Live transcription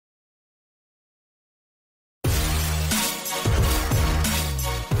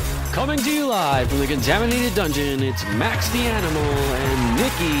Coming to you live from the Contaminated Dungeon, it's Max the Animal and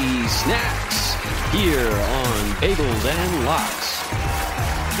Nikki Snacks here on Bagels and Locks.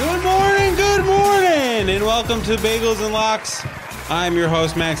 Good morning, and welcome to Bagels and Locks. I'm your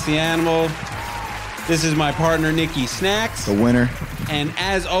host, Max the Animal. This is my partner, Nikki Snacks. The winner. And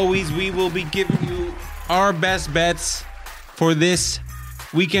as always, we will be giving you our best bets for this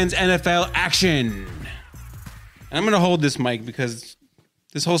weekend's NFL action. And I'm going to hold this mic because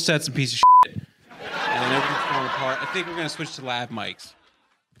this whole set's a piece of shit. And everything's falling apart. I think we're going to switch to lav mics.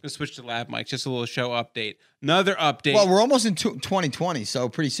 Just a little show update. Another update. Well, we're almost in 2020, so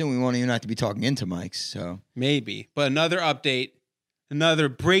pretty soon we won't even have to be talking into mics. So maybe. But another update. Another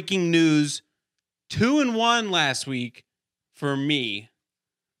breaking news. 2-1 last week for me.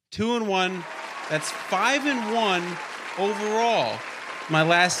 2-1. That's 5-1 overall. My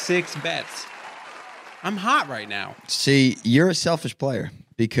last 6 bets. I'm hot right now. See, you're a selfish player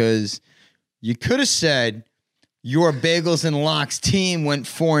because you could have said your Bagels and Locks team went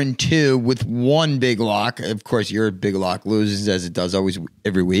 4-2 with one big lock. Of course, your big lock loses as it does always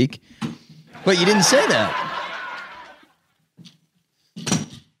every week. But you didn't say that.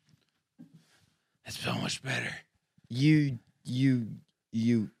 That's so much better. You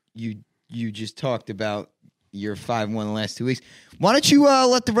just talked about your 5-1 the last 2 weeks. Why don't you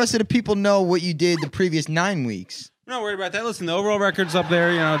let the rest of the people know what you did the previous 9 weeks? I'm not worried about that. Listen, the overall record's up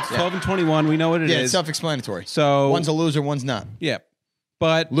there. You know, it's 12-21. We know what it is. Yeah, it's self-explanatory. So one's a loser, one's not. Yeah,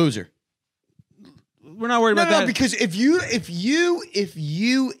 but Loser. We're not worried about that. No, because if you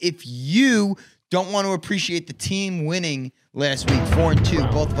don't want to appreciate the team winning last week,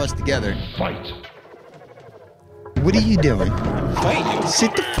 4-2, both of us together. Fight. What are you doing? Fight.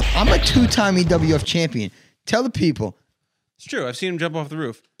 I'm a 2-time EWF champion. Tell the people. It's true. I've seen him jump off the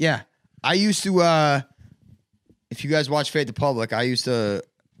roof. Yeah. I used to, if you guys watch Fade the Public, I was the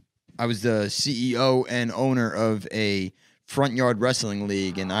CEO and owner of a front yard wrestling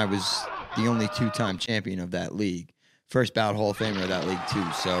league, and I was the only 2-time champion of that league. First bout Hall of Famer of that league, too.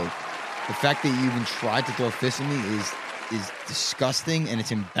 So the fact that you even tried to throw fists at me is disgusting, and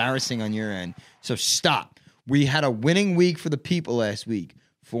it's embarrassing on your end. So stop. We had a winning week for the people last week.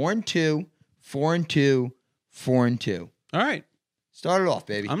 4-2, 4-2, 4-2. All right. Start it off,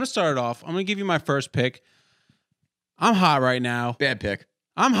 baby. I'm going to start it off. I'm going to give you my first pick. I'm hot right now. Bad pick.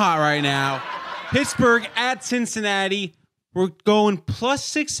 I'm hot right now. Pittsburgh at Cincinnati. We're going plus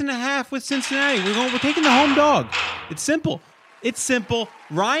 6.5 with Cincinnati. We're taking the home dog. It's simple.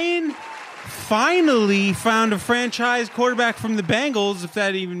 Ryan finally found a franchise quarterback from the Bengals, if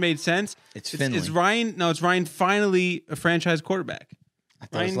that even made sense. It's Finley. It's Ryan finally a franchise quarterback. I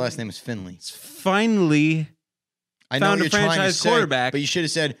thought his last name was Finley. It's finally I know found what a you're trying to franchise say, quarterback. but you should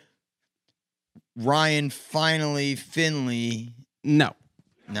have said Ryan finally Finley. No.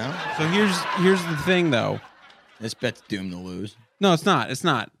 No? So here's the thing, though. This bet's doomed to lose. No, it's not. It's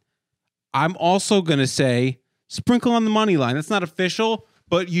not. I'm also going to say sprinkle on the money line. That's not official,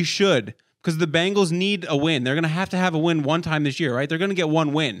 but you should, because the Bengals need a win. They're going to have a win one time this year, right? They're going to get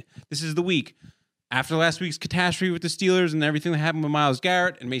one win. This is the week. After last week's catastrophe with the Steelers and everything that happened with Myles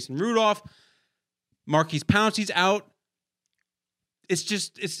Garrett and Mason Rudolph, Marquise Pouncey's out.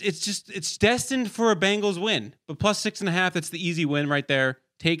 It's destined for a Bengals win. But plus 6.5, that's the easy win right there.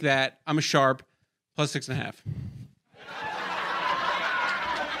 Take that. I'm a sharp. Plus 6.5.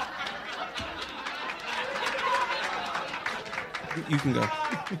 You can go.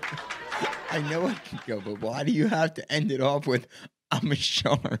 I know I can go, but why do you have to end it off with I'm a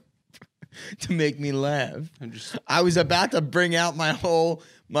sharp to make me laugh? I was about to bring out my whole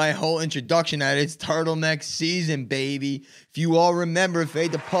introduction that it's turtleneck season, baby. If you all remember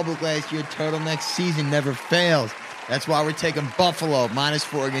Fade the Public last year, turtleneck season never fails. That's why we're taking Buffalo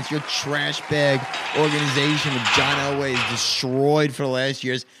 -4 against your trash bag organization that John Elway has destroyed for the last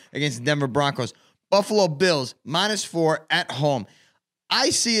years against the Denver Broncos. Buffalo Bills -4 at home. I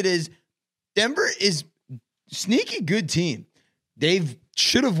see it as Denver is sneaky good team. They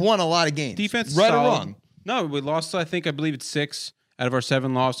should have won a lot of games. Defense right solid. or wrong. No, we lost. I believe it's 6 out of our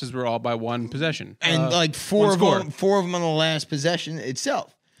 7 losses were all by one possession, And like four of them on the last possession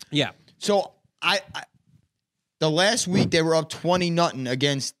itself. Yeah. So the last week they were up 20-0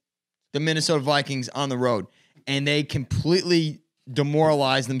 against the Minnesota Vikings on the road, and they completely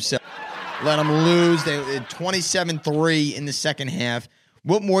demoralized themselves. Let them lose. They 27-3 in the second half.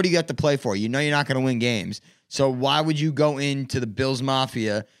 What more do you got to play for? You know you're not going to win games. So why would you go into the Bills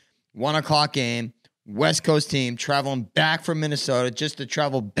Mafia 1:00 game, West Coast team, traveling back from Minnesota just to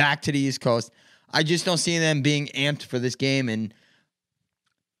travel back to the East Coast? I just don't see them being amped for this game, and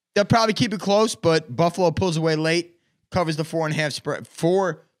they'll probably keep it close, but Buffalo pulls away late, covers the 4.5 spread.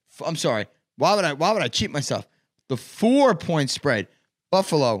 I'm sorry. Why would I cheat myself? The 4-point spread.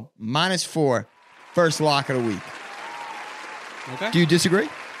 Buffalo -4. First lock of the week. Okay. Do you disagree?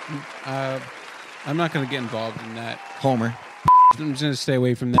 I'm not going to get involved in that. Homer. I'm just going to stay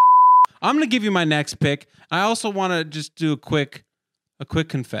away from that. I'm going to give you my next pick. I also want to just do a quick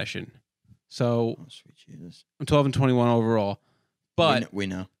confession. So Oh, sweet Jesus. I'm 12-21 overall, but we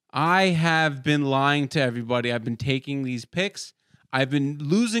know. I have been lying to everybody. I've been taking these picks. I've been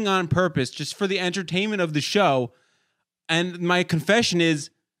losing on purpose just for the entertainment of the show. And my confession is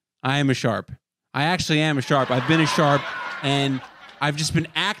I am a sharp. I actually am a sharp. I've been a sharp, and I've just been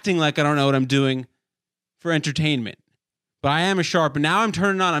acting like I don't know what I'm doing for entertainment. But I am a sharp, and now I'm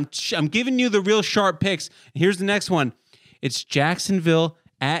turning on. I'm giving you the real sharp picks. And here's the next one. It's Jacksonville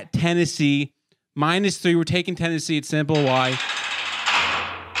at Tennessee. -3. We're taking Tennessee. It's simple. Why?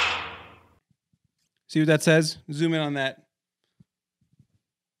 See what that says? Zoom in on that.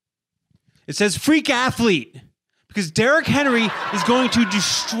 It says freak athlete because Derrick Henry is going to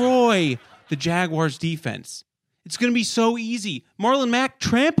destroy the Jaguars defense. It's going to be so easy. Marlon Mack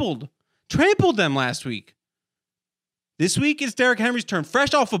trampled them last week. This week it's Derrick Henry's turn.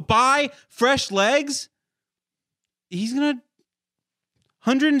 Fresh off a bye, fresh legs. He's going to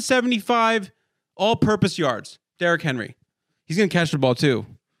 175 all-purpose yards. Derrick Henry. He's going to catch the ball too.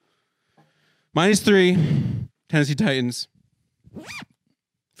 -3, Tennessee Titans.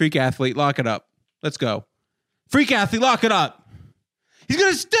 Freak athlete, lock it up. Let's go. Freak athlete, lock it up. He's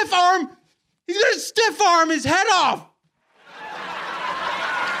going to stiff arm. He's going to stiff arm his head off.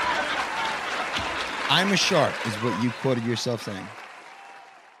 I'm a sharp is what you quoted yourself saying.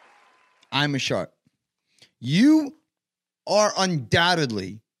 I'm a sharp. You are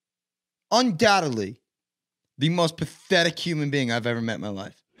undoubtedly the most pathetic human being I've ever met in my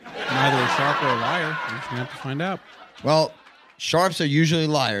life. Neither a sharp or a liar. We're just going to have to find out. Well, sharps are usually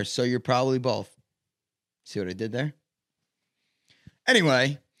liars, so you're probably both. See what I did there?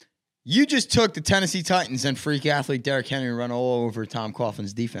 Anyway, you just took the Tennessee Titans and freak athlete Derrick Henry and run all over Tom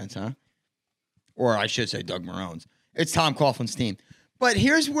Coughlin's defense, huh? Or I should say Doug Marrone's. It's Tom Coughlin's team. But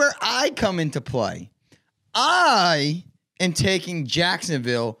here's where I come into play. I am taking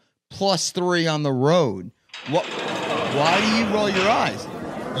Jacksonville +3 on the road. Why do you roll your eyes?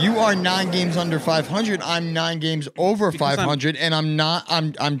 You are 9 games under 500. I'm 9 games over 500, and I'm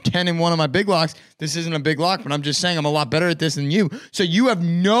 10-1 on my big locks. This isn't a big lock, but I'm just saying I'm a lot better at this than you. So you have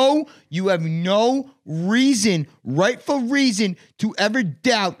no reason, rightful reason, to ever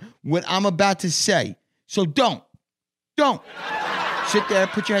doubt what I'm about to say. So don't sit there.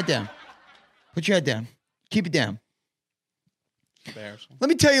 Put your head down. Put your head down. Keep it down. Embarrassing. Let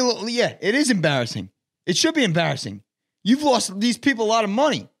me tell you a little. Yeah, it is embarrassing. It should be embarrassing. You've lost these people a lot of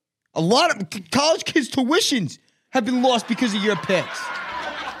money. A lot of college kids' tuitions have been lost because of your picks.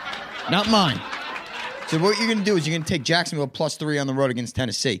 Not mine. So what you're going to do is you're going to take Jacksonville +3 on the road against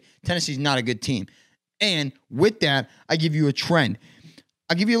Tennessee. Tennessee's not a good team. And with that, I give you a trend.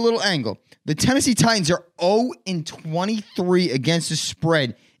 I'll give you a little angle. The Tennessee Titans are 0-23 against the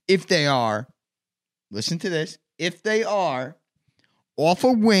spread if they are, listen to this, if they are off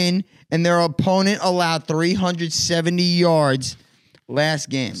a win and their opponent allowed 370 yards last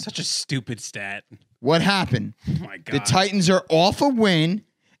game. Such a stupid stat. What happened? Oh my God. The Titans are off a win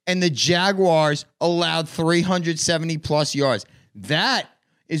and the Jaguars allowed 370 plus yards. That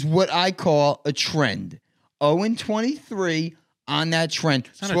is what I call a trend. 0-23 on that trend.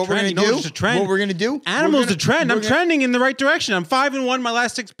 Not So what we're going to do? It's a trend. What we're going to do? Animal's a trend. I'm trending in the right direction. I'm 5-1 my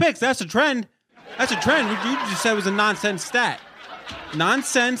last 6 picks. That's a trend. That's a trend. You just said it was a nonsense stat.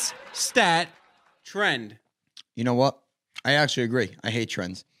 Nonsense stat trend. You know what? I actually agree. I hate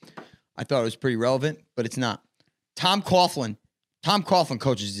trends. I thought it was pretty relevant, but it's not. Tom Coughlin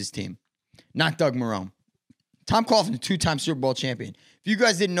coaches this team, not Doug Marrone. Tom Coughlin, a 2-time Super Bowl champion. If you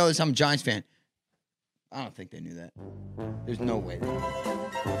guys didn't know this, I'm a Giants fan. I don't think they knew that. There's no way.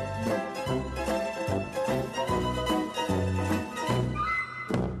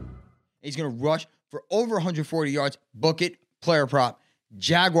 He's going to rush for over 140 yards. Book it. Player prop.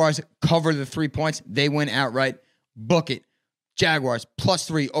 Jaguars cover the 3 points. They win outright. Book it. Jaguars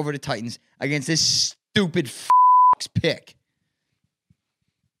 +3 over the Titans against this stupid pick.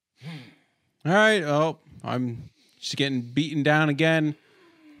 All right. Oh, I'm just getting beaten down again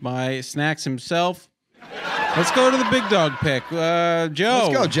by Snacks himself. Let's go to the big dog pick. Joe.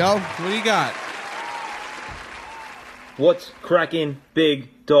 Let's go, Joe. What do you got? What's cracking,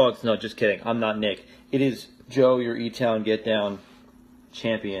 big dogs? No, just kidding. I'm not Nick. It is Joe, your E-Town Get Down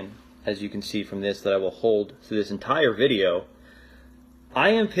champion, as you can see from this, that I will hold through this entire video. I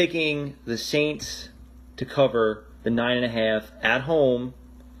am picking the Saints to cover the 9.5 at home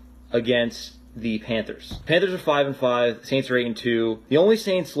against the Panthers. Panthers are 5-5. Saints are 8-2. The only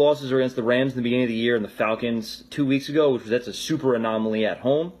Saints losses are against the Rams in the beginning of the year and the Falcons 2 weeks ago, that's a super anomaly at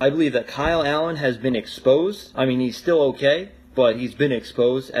home. I believe that Kyle Allen has been exposed. I mean, he's still okay, but he's been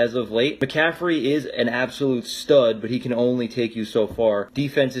exposed as of late. McCaffrey is an absolute stud, but he can only take you so far.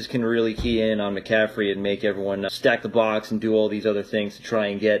 Defenses can really key in on McCaffrey and make everyone stack the box and do all these other things to try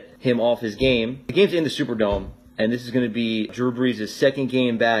and get him off his game. The game's in the Superdome, and this is going to be Drew Brees' second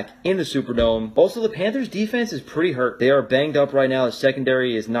game back in the Superdome. Also, the Panthers' defense is pretty hurt. They are banged up right now. The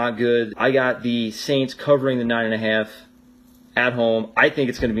secondary is not good. I got the Saints covering the 9.5 at home. I think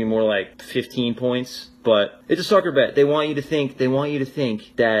it's going to be more like 15 points, but it's a sucker bet. They want you to think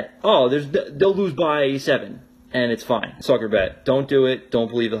that, they'll lose by 7. And it's fine. Sucker bet. Don't do it. Don't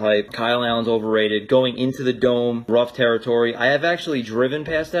believe the hype. Kyle Allen's overrated. Going into the Dome, rough territory. I have actually driven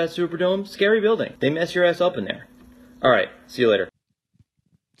past that Superdome. Scary building. They mess your ass up in there. All right. See you later.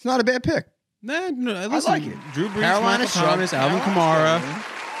 It's not a bad pick. No, listen, I like it. Drew Brees, Carolina Michael Thomas, Alvin Kamara. Strong.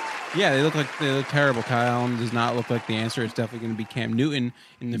 Yeah, they look terrible. Kyle Allen does not look like the answer. It's definitely going to be Cam Newton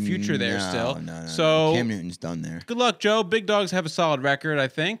in the future there still. No. So Cam Newton's done there. Good luck, Joe. Big Dogs have a solid record, I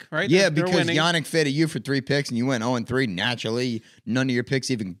think, right? Yeah, They're because winning. Yannick faded you for 3 picks and you went 0-3. Naturally, none of your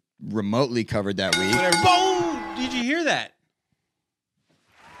picks even remotely covered that week. Whatever. Boom! Did you hear that?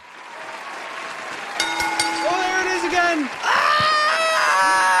 Oh, there it is again.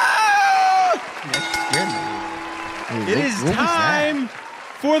 That scared me. It is time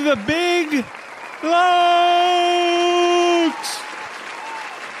for the big looks.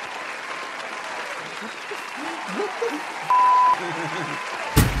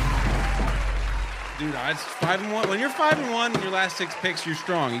 Dude, it's 5-1. When you're 5-1 in your last 6 picks, you're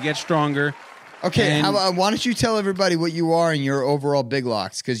strong. You get stronger. Okay, And why don't you tell everybody what you are in your overall big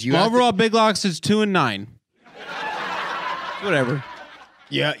locks? Because you my have overall big locks is 2-9. Whatever.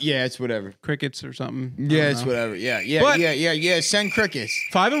 Yeah, it's whatever. Crickets or something. I Yeah, don't it's know. whatever. Yeah. But- Send crickets.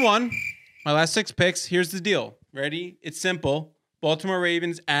 5-1. My last 6 picks. Here's the deal. Ready? It's simple. Baltimore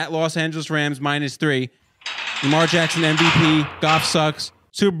Ravens at Los Angeles Rams -3. Lamar Jackson MVP. Goff sucks.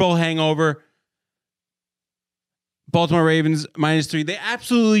 Super Bowl hangover. Baltimore Ravens -3. They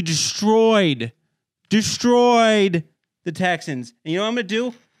absolutely destroyed the Texans. And you know what I'm going to do? You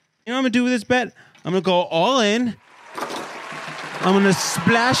know what I'm going to do with this bet? I'm going to go all in. I'm going to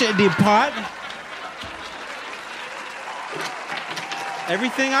splash at the pot.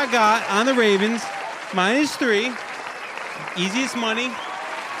 Everything I got on the Ravens, -3. Easiest money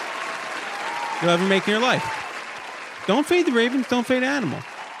you'll ever make in your life. Don't fade the Ravens. Don't fade Animal.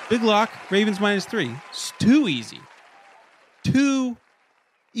 Big lock, Ravens -3. It's too easy. Too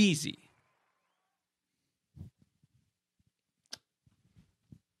easy.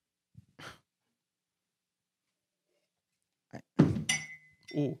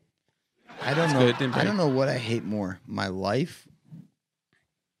 Ooh. I don't That's know. good. Didn't I break. don't know what I hate more, my life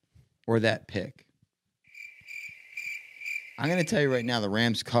or that pick. I'm going to tell you right now, the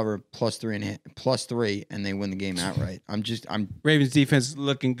Rams cover +3, and they win the game outright. I'm Ravens defense is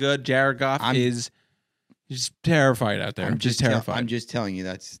looking good. Jared Goff is just terrified out there. I'm just just terrified. I'm just telling you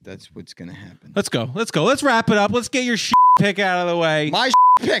that's what's going to happen. Let's go. Let's wrap it up. Let's get your pick out of the way. My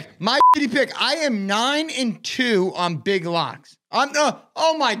shitty pick. I am 9-2 on big locks.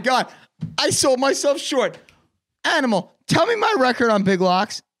 Oh my God. I sold myself short. Animal, tell me my record on big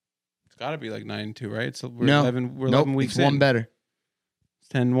locks. It's got to be like 9-2, right? So we're No. 11 weeks it's in. one better.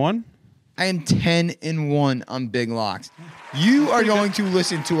 10-1. I am 10-1 on big locks. You are going to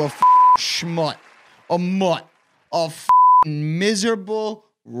listen to a schmutt, a mutt, a miserable,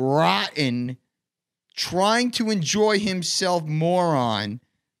 rotten, trying to enjoy himself moron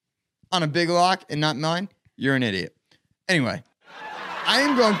on a big lock and not mine. You're an idiot. Anyway, I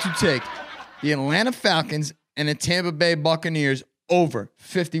am going to take the Atlanta Falcons and the Tampa Bay Buccaneers over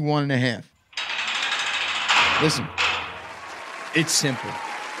 51.5. Listen, it's simple.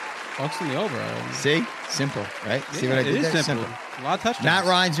 Bucks in the over. See? Simple, right? See what I did It there? is simple. A lot of touchdowns. Matt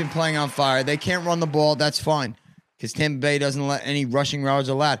Ryan's been playing on fire. They can't run the ball. That's fine because Tampa Bay doesn't let any rushing yards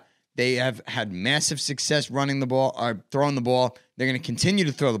allowed. They have had massive success running the ball or throwing the ball. They're going to continue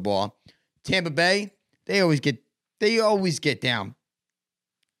to throw the ball. Tampa Bay, they always get down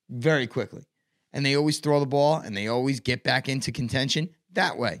very quickly. And they always throw the ball and they always get back into contention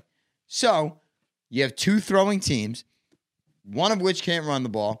that way. So you have 2 throwing teams, one of which can't run the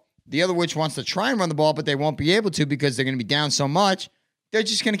ball, the other which wants to try and run the ball, but they won't be able to because they're going to be down so much. They're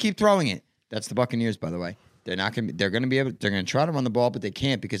just going to keep throwing it. That's the Buccaneers, by the way. They're going to try to run the ball, but they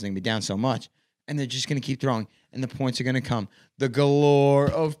can't because they're going to be down so much. And they're just going to keep throwing. And the points are going to come. The galore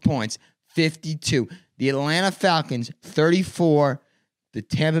of points. 52. The Atlanta Falcons, 34. the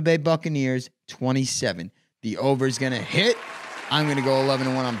Tampa Bay Buccaneers 27. The over is going to hit. I'm going to go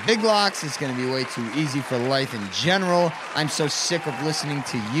 11-1 on big locks. It's going to be way too easy for life in general. I'm so sick of listening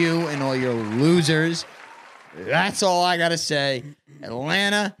to you and all your losers. That's all I got to say.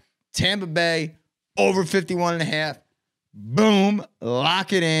 Atlanta, Tampa Bay, over 51.5. Boom.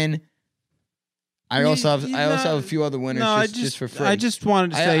 Lock it in. I also have a few other winners just for free. I just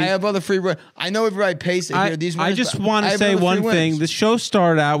wanted to say I have other free. I know everybody pays to hear these winners. I just want to say one thing. The show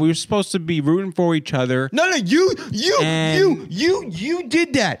started out. We were supposed to be rooting for each other. No, you did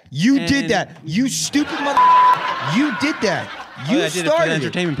that. You did that. You stupid mother. You did that. You I started did it for the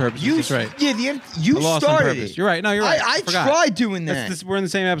entertainment purposes. That's right. Yeah, you started it. You're right. No, you're right. I tried doing that. We're in the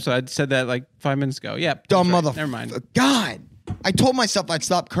same episode. I said that like 5 minutes ago. Yeah. Dumb right. motherfucker. Never mind. God, I told myself I'd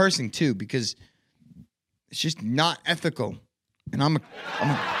stop cursing too because it's just not ethical. And I'm a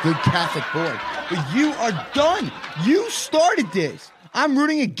good Catholic boy. But you are done. You started this. I'm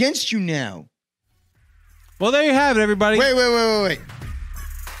rooting against you now. Well, there you have it, everybody. Wait.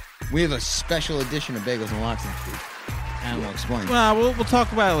 We have a special edition of Bagels and Locks next week. And we'll explain. Well, we'll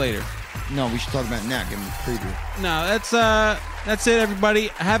talk about it later. No, we should talk about it now. Give them a preview. No, that's it, everybody.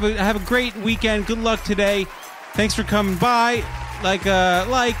 Have a great weekend. Good luck today. Thanks for coming by.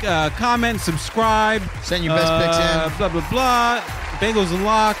 Comment, subscribe. Send your best picks in. Blah, blah, blah. Bagels and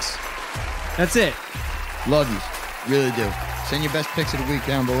Locks. That's it. Love you. Really do. Send your best picks of the week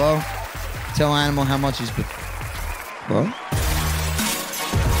down below. Tell Animal how much he's been. What?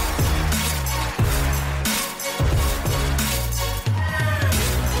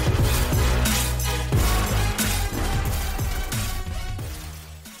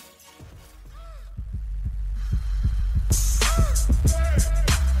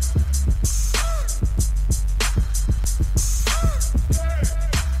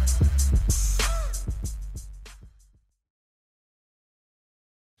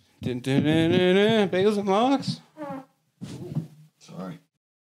 Bagels and Locks. Sorry.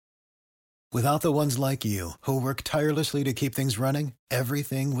 Without the ones like you, who work tirelessly to keep things running,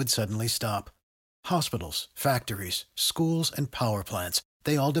 everything would suddenly stop. Hospitals, factories, schools, and power plants,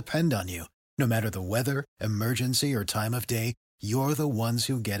 they all depend on you. No matter the weather, emergency, or time of day, you're the ones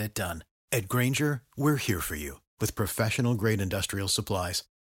who get it done. At Grainger, we're here for you with professional-grade industrial supplies.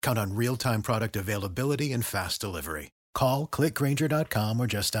 Count on real-time product availability and fast delivery. Call, click Grainger.com, or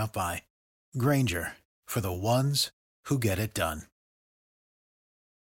just stop by. Grainger, for the ones who get it done.